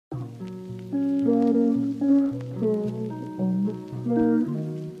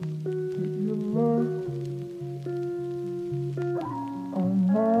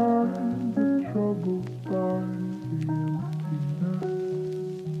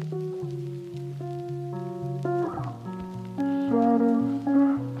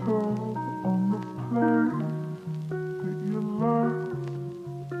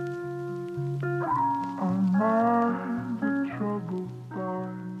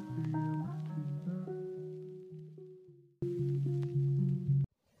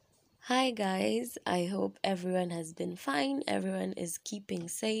Hi guys, I hope everyone has been fine. Everyone is keeping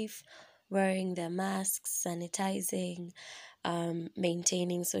safe, wearing their masks, sanitizing,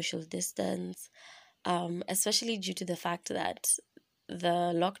 maintaining social distance, especially due to the fact that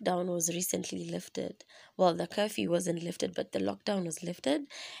the lockdown was recently lifted. Well, the curfew wasn't lifted, but the lockdown was lifted,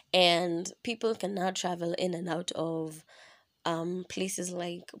 and people can now travel in and out of places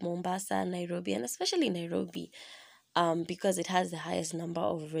like Mombasa, Nairobi, and especially Nairobi because it has the highest number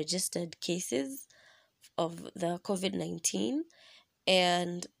of registered cases of the COVID 19.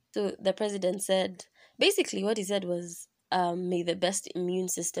 And so the president said, basically, what he said was, may the best immune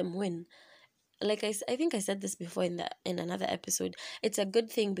system win. I think I said this before in another episode. It's a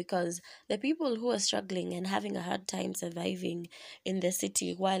good thing because the people who are struggling and having a hard time surviving in the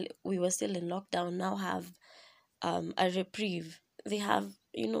city while we were still in lockdown now have a reprieve. They have,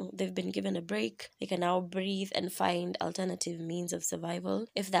 they've been given a break. They can now breathe and find alternative means of survival.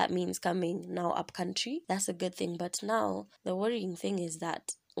 If that means coming now up country, that's a good thing. But now the worrying thing is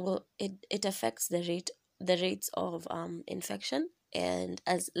that, well, it affects the rates of infection. And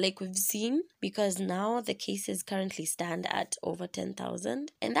as like we've seen, because now the cases currently stand at over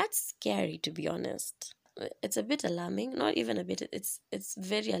 10,000, and that's scary, to be honest. It's a bit alarming, not even a bit, it's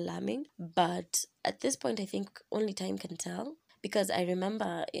very alarming, but at this point I think only time can tell, because I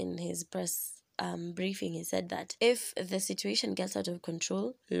remember in his press briefing he said that if the situation gets out of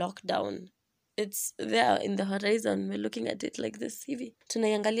control, lockdown, it's there in the horizon. We're looking at it like this hivi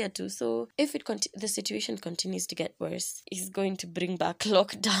tunaiangalia tu. So if the situation continues to get worse, he's going to bring back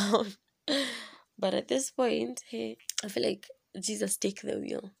lockdown. But at this point, hey, I feel like Jesus, take the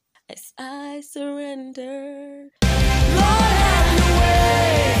wheel as I surrender. Lord, have your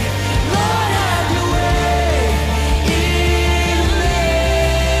way. Lord, have your way in me.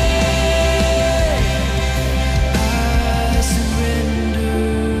 I surrender.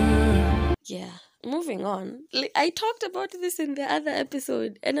 Yeah, moving on. I talked about this in the other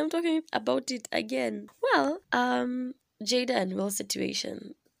episode, and I'm talking about it again. Well, Jada and Will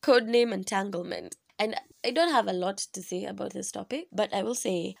situation, codename entanglement. And I don't have a lot to say about this topic, but I will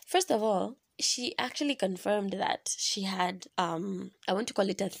say, first of all, she actually confirmed that she had I want to call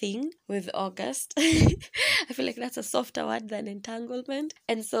it a thing with August. I feel like that's a softer word than entanglement.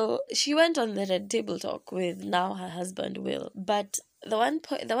 And so she went on the red table talk with now her husband Will. But the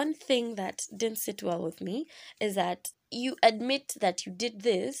one thing that didn't sit well with me is that you admit that you did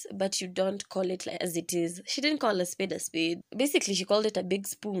this, but you don't call it like as it is. She didn't call a spade a spade. Basically, she called it a big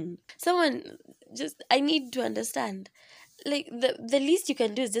spoon. Someone I need to understand. Like the least you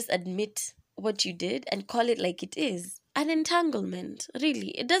can do is just admit what you did and call it like it is. An entanglement,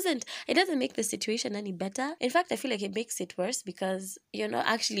 really. It doesn't make the situation any better. In fact, I feel like it makes it worse because you're not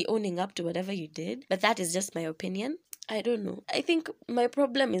actually owning up to whatever you did. But that is just my opinion. I don't know. I think my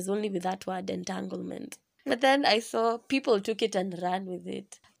problem is only with that word entanglement. But then I saw people took it and ran with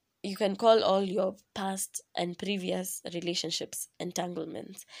it. You can call all your past and previous relationships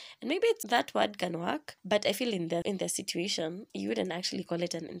entanglements. And maybe that word can work, but I feel in their situation, you wouldn't actually call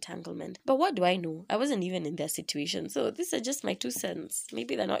it an entanglement. But what do I know? I wasn't even in their situation. So these are just my 2 cents.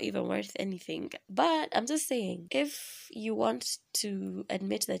 Maybe they're not even worth anything. But I'm just saying, if you want to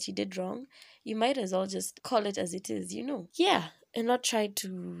admit that you did wrong, you might as well just call it as it is, Yeah, and not try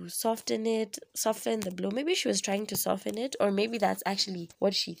to soften the blow. Maybe she was trying to soften it, or maybe that's actually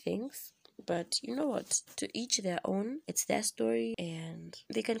what she thinks. But you know what? To each their own. It's their story, and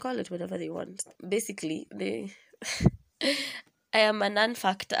they can call it whatever they want. Basically, they. I am a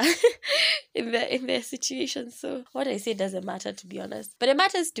non-factor in their situation, so what I say doesn't matter, to be honest. But it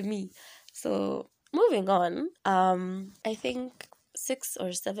matters to me. So moving on, I think 6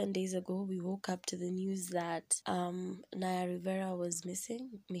 or 7 days ago, we woke up to the news that Naya Rivera was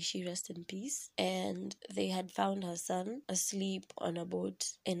missing. May she rest in peace. And they had found her son asleep on a boat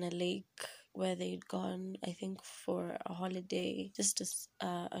in a lake where they'd gone, I think, for a holiday. Just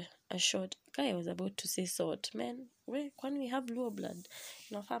a short. Guy, I was about to say short. Man, where can we have low blood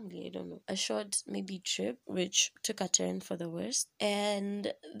in our family? I don't know. A short, maybe, trip, which took a turn for the worst.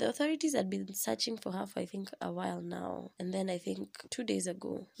 And the authorities had been searching for her for, I think, a while now. And then I think 2 days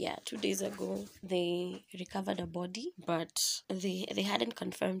ago, they recovered a body, but they hadn't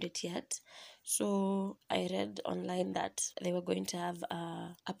confirmed it yet. So I read online that they were going to have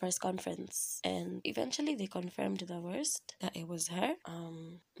a press conference, and eventually they confirmed the worst, that it was her.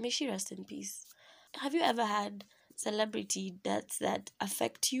 May she rest in peace. Have you ever had celebrity deaths that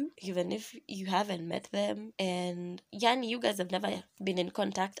affect you, even if you haven't met them? And Yani, you guys have never been in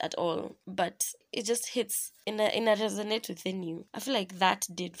contact at all, but it just hits in a resonate within you. I feel like that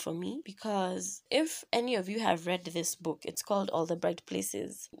did for me, because if any of you have read this book, it's called All the Bright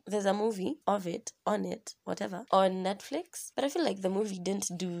Places. There's a movie of it, whatever, on Netflix. But I feel like the movie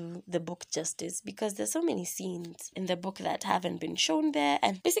didn't do the book justice, because there's so many scenes in the book that haven't been shown there.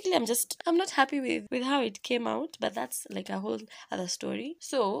 And basically I'm not happy with how it came out, but that's like a whole other story.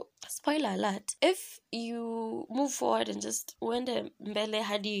 So, spoiler alert, if you move forward and just wende mbele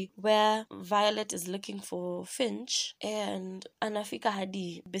hadi where Violet is looking for Finch, and anafika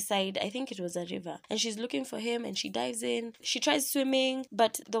hadi beside, I think it was a river, and she's looking for him, and she dives in, she tries swimming,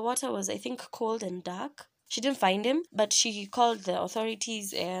 but the water was, I think, cold and dark. She didn't find him, but she called the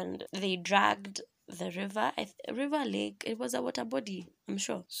authorities and they dragged the river lake, it was a water body, I'm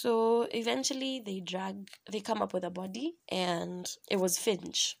sure. So eventually they come up with a body, and it was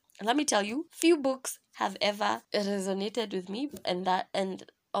Finch. And let me tell you, few books have ever resonated with me, and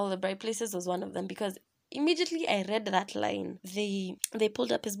All the Bright Places was one of them, because immediately I read that line. They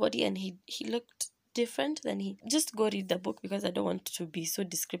pulled up his body, and he looked different than he. Just go read the book, because I don't want to be so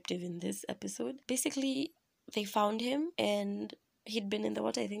descriptive in this episode. Basically, they found him, and he'd been in the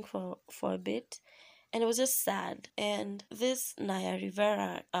water, I think, for a bit. And it was just sad. And this Naya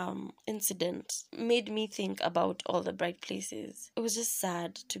Rivera incident made me think about All the Bright Places. It was just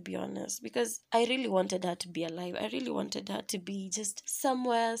sad, to be honest, because I really wanted her to be alive. I really wanted her to be just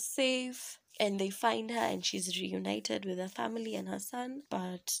somewhere safe. And they find her, and she's reunited with her family and her son.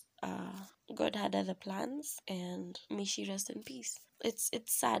 But God had other plans, and may she rest in peace. It's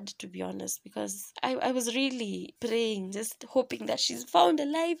sad, to be honest, because I was really praying, just hoping that she's found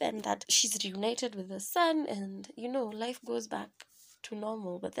alive and that she's reunited with her son, and life goes back to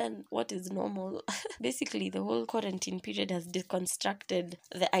normal. But then, what is normal? Basically, the whole quarantine period has deconstructed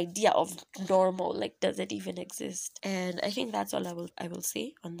the idea of normal. Like, does it even exist? And I think that's all I will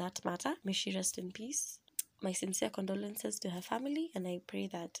say on that matter. May she rest in peace. My sincere condolences to her family, and I pray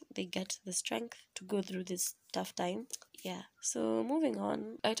that they get the strength to go through this tough time. Yeah. So moving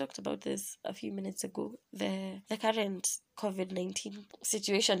on, I talked about this a few minutes ago. The current COVID-19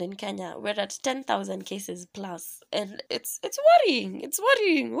 situation in Kenya, we're at 10,000 cases plus, and it's worrying. It's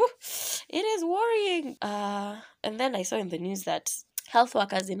worrying. Woo! It is worrying. And then I saw in the news that health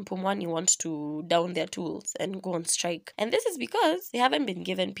workers in Pumwani want to down their tools and go on strike. And this is because they haven't been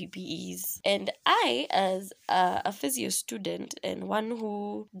given PPEs. And I, as a physio student and one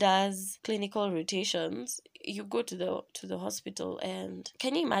who does clinical rotations, you go to the hospital, and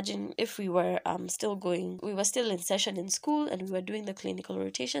can you imagine if we were still in session in school, and we were doing the clinical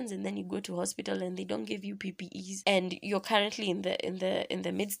rotations, and then you go to hospital and they don't give you PPEs, and you're currently in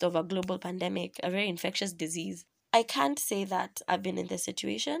the midst of a global pandemic, a very infectious disease. I can't say that I've been in this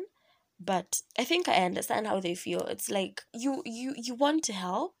situation, but I think I understand how they feel. It's like you want to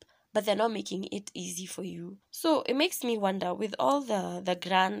help, but they're not making it easy for you. So it makes me wonder, with all the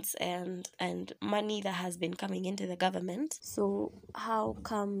grants and money that has been coming into the government, so how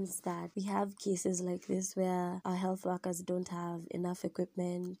comes that we have cases like this where our health workers don't have enough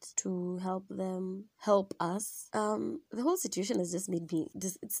equipment to help us? The whole situation has just made me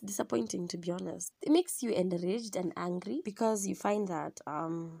it's disappointing, to be honest. It makes you enraged and angry, because you find that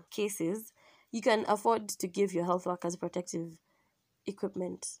cases you can afford to give your health workers protective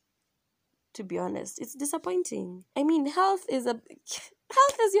equipment. To be honest, it's disappointing. I mean, health is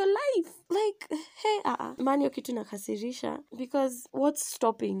your life. Like, hey, mani kitu nakasirisha, because what's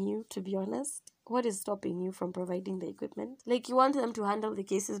stopping you, to be honest? What is stopping you from providing the equipment? Like, you want them to handle the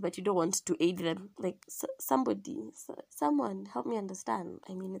cases, but you don't want to aid them. Like, someone help me understand.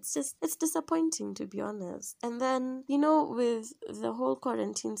 I mean, it's disappointing, to be honest. And then, with the whole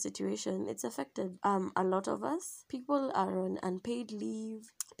quarantine situation, it's affected a lot of us. People are on unpaid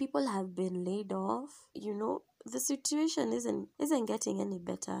leave. People have been laid off. The situation isn't getting any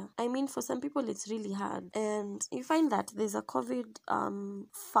better. I mean, for some people it's really hard, and you find that there's a COVID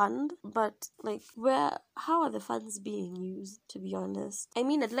fund, but like, how are the funds being used, to be honest? I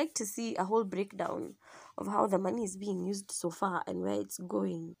mean, I'd like to see a whole breakdown of how the money is being used so far and where it's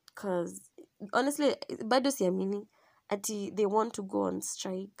going, because honestly, bado siamini ati they want to go on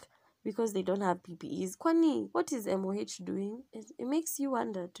strike because they don't have PPEs. Kwani, what is MOH doing? It makes you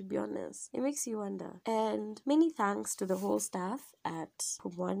wonder, to be honest. It makes you wonder. And many thanks to the whole staff at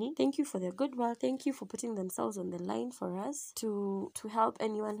Pumwani. Thank you for their goodwill. Thank you for putting themselves on the line for us to help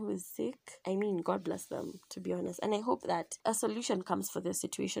anyone who is sick. I mean, God bless them, to be honest. And I hope that a solution comes for their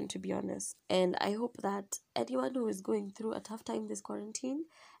situation, to be honest. And I hope that anyone who is going through a tough time this quarantine,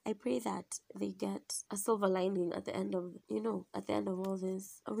 I pray that they get a silver lining at the end of all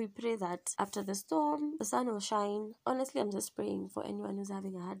this. We pray pray that after the storm, the sun will shine. Honestly, I'm just praying for anyone who's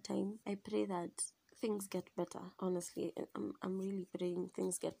having a hard time. I pray that things get better. Honestly, I'm really praying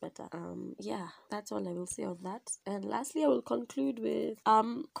things get better. Yeah, that's all I will say on that. And lastly, I will conclude with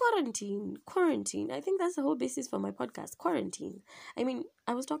quarantine. I think that's the whole basis for my podcast. Quarantine. I mean,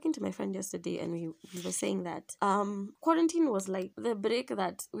 I was talking to my friend yesterday, and we were saying that quarantine was like the break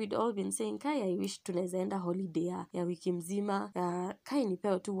that we'd all been saying, kai, I wish tunaweza enda holiday ya wiki mzima, ya kai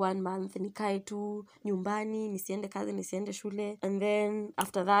nipewe tu 1 month, nikae tu nyumbani, nisiende kazi, nisiende shule, and then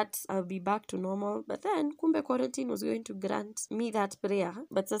after that I'll be back to normal. But then kumbe quarantine was going to grant me that prayer,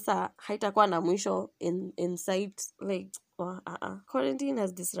 but sasa haitakuwa na mwisho in sight. Like, quarantine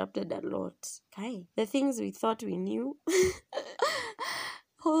has disrupted a lot. Kai, the things we thought we knew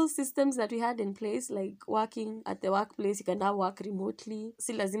whole systems that we had in place, like working at the workplace, you can now work remotely,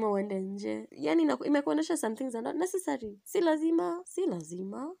 si lazima uende nje. Yani imekuonesha some things are not necessary. Si lazima.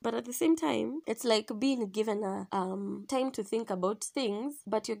 But at the same time, it's like being given a time to think about things,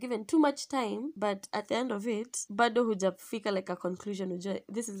 but you're given too much time, but at the end of it, bado hujafika like a conclusion.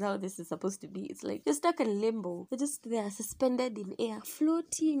 This is how this is supposed to be. It's like you're stuck in limbo. You're just there, suspended in air,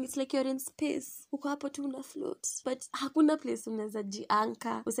 floating. It's like you're in space. Uko hapo tu una float. But hakuna place unaweza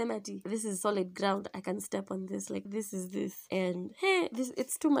jianka. Useme ati, this is solid ground, I can step on this, like this is this. And hey,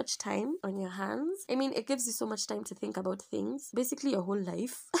 it's too much time on your hands. I mean, it gives you so much time to think about things, basically your whole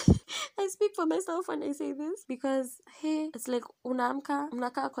life. I speak for myself when I say this, because hey, it's like unaamka,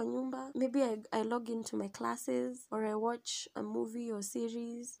 mnakaa kwa nyumba, maybe I log into my classes, or I watch a movie or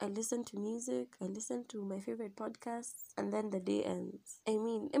series, I listen to music, I listen to my favorite podcasts, and then the day ends. I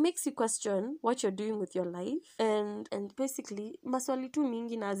mean, it makes you question what you're doing with your life, and basically maswali tu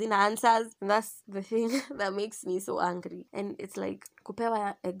mingi na hazina answers. And that's the thing that makes me so angry. And it's like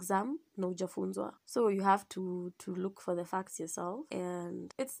kupewa exam na hujafunzwa, so you have to look for the facts yourself,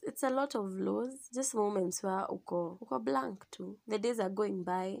 and it's a lot of lows, just moments where uko blank too. The days are going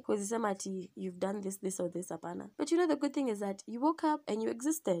by, huzisema ati you've done this or this, hapana. But you know, the good thing is that you woke up and you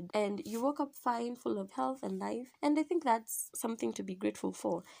existed, and you woke up fine, full of health and life, and I think that's something to be grateful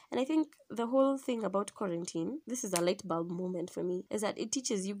for. And I think the whole thing about quarantine, this is a light bulb moment for me, is that it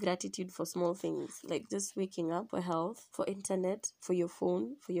teaches you gratitude for small things, like just waking up, for health, for internet, for your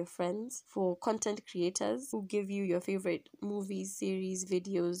phone, for your friends, for content creators who give you your favorite movies, series,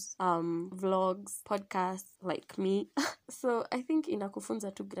 videos, vlogs, podcasts, like me. So I think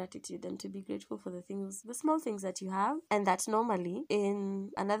inakufunza to gratitude, and to be grateful for the small things that you have, and that normally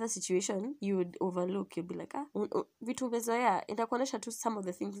in another situation you would overlook. You'd be like, vitu umezoea. Inakuonesha to some of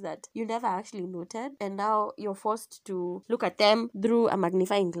the things that you never actually noted, and now you're forced to look at them through a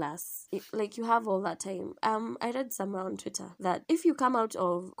magnifying glass. Like, you have all that time. I read somewhere on Twitter that if you come out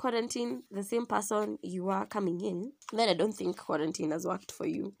of quarantine the same person you are coming in, then I don't think quarantine has worked for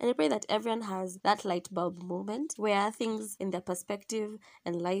you. And I pray that everyone has that light bulb moment where things in their perspective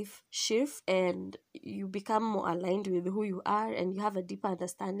and life shift, and you become more aligned with who you are, and you have a deeper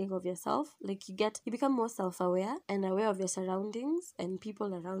understanding of yourself. Like, you become more self-aware and aware of your surroundings and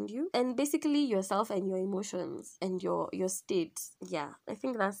people around you, and basically yourself and your emotions and your state. Yeah, I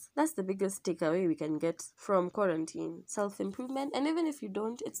think that's the biggest takeaway we can get from quarantine. Self-improvement. And even if you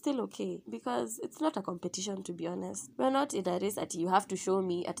don't, it's still okay, because it's not a competition, to be honest. We're not in a race that you have to show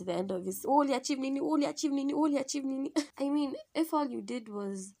me at the end of this, oh, you achieve nini, oh, you achieve nini, oh, you achieve nini. I mean, if all you did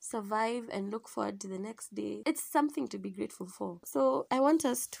was survive and look forward to the next day, it's something to be grateful for. So I want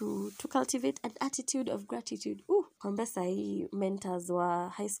us to cultivate an attitude of gratitude. Kwamba sahi mentors wa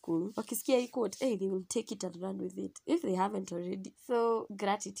high school wakisikia hii quote, they will take it and run with it if they haven't already. So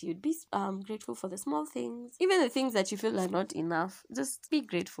gratitude, be grateful for the small things, even the things that you feel are not enough. Just be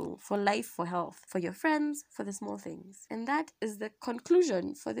grateful for life, for health, for your friends, for the small things. And that is the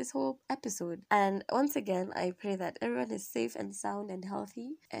conclusion for this whole episode. And once again, I pray that everyone is safe and sound and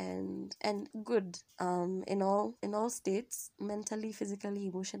healthy and good in all states, mentally, physically,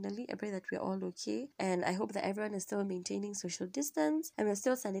 emotionally. I pray that we're all okay, and I hope that everyone is still maintaining social distance, and we're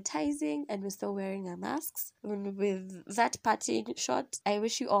still sanitizing, and we're still wearing our masks. And with that parting shot, I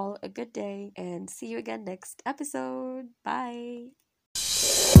wish you all a good day, and see you again next episode. Bye.